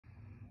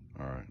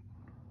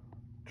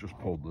just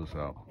pulled this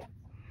out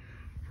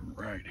from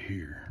right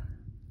here.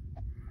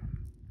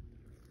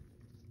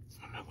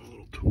 Another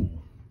little tool.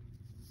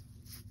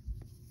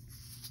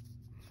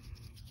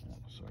 Hold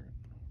on a second.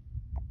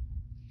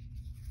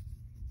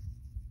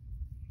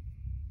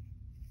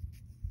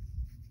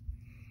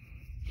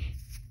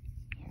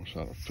 I wish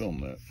I'd have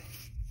filmed that.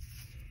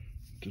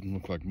 Didn't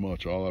look like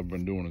much. All I've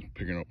been doing is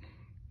picking up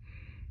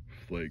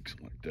flakes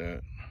like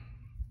that.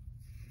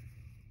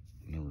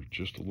 And there was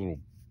just a little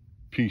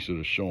piece of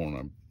the showing.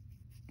 I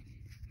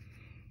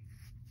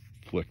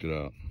flicked it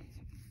out.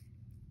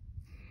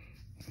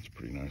 That's a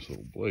pretty nice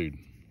little blade.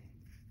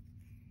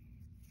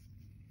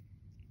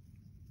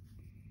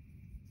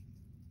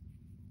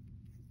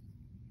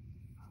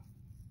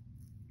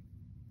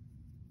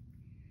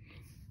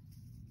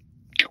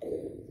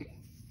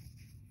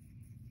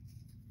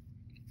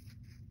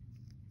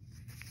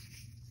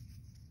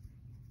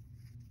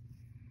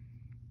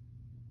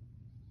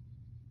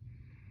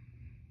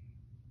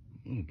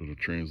 A little bit of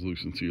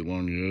translucency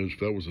along the edge. If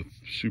that was a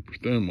super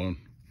thin one,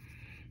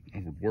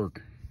 that would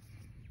work.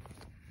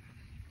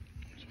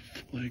 There's a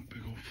flake,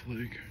 big old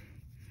flake.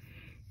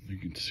 You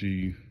can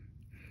see,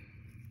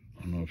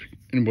 I don't know if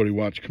anybody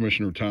watched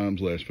Commissioner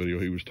Tom's last video.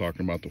 He was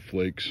talking about the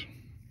flakes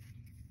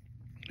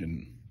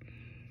and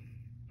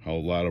how a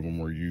lot of them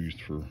were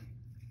used for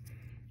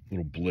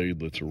little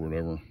bladelets or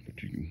whatever.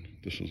 But you can,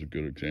 this is a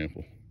good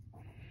example.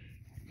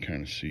 You can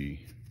kind of see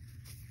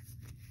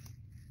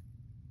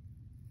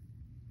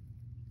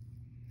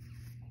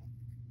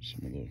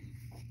some of the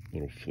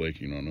little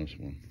flaking on this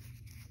one.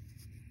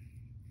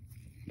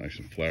 Nice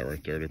and flat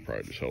right there. They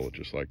probably just held it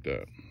just like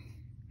that.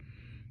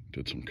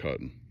 Did some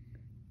cutting.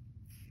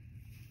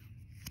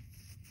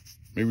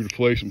 Maybe to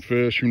flay some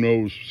fish, who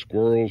knows,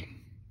 squirrels.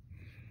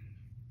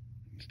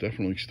 It's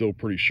definitely still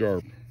pretty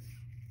sharp.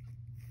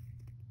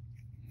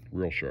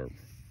 Real sharp.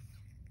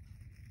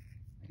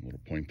 A little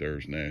point there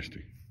is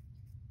nasty.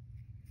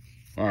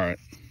 All right.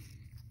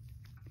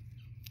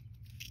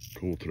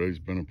 Cool, today's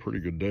been a pretty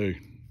good day.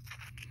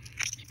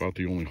 It's about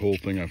the only whole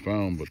thing I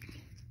found, but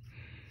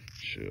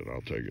shit,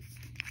 I'll take it.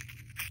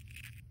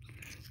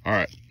 All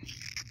right.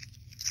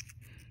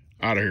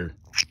 Out of here.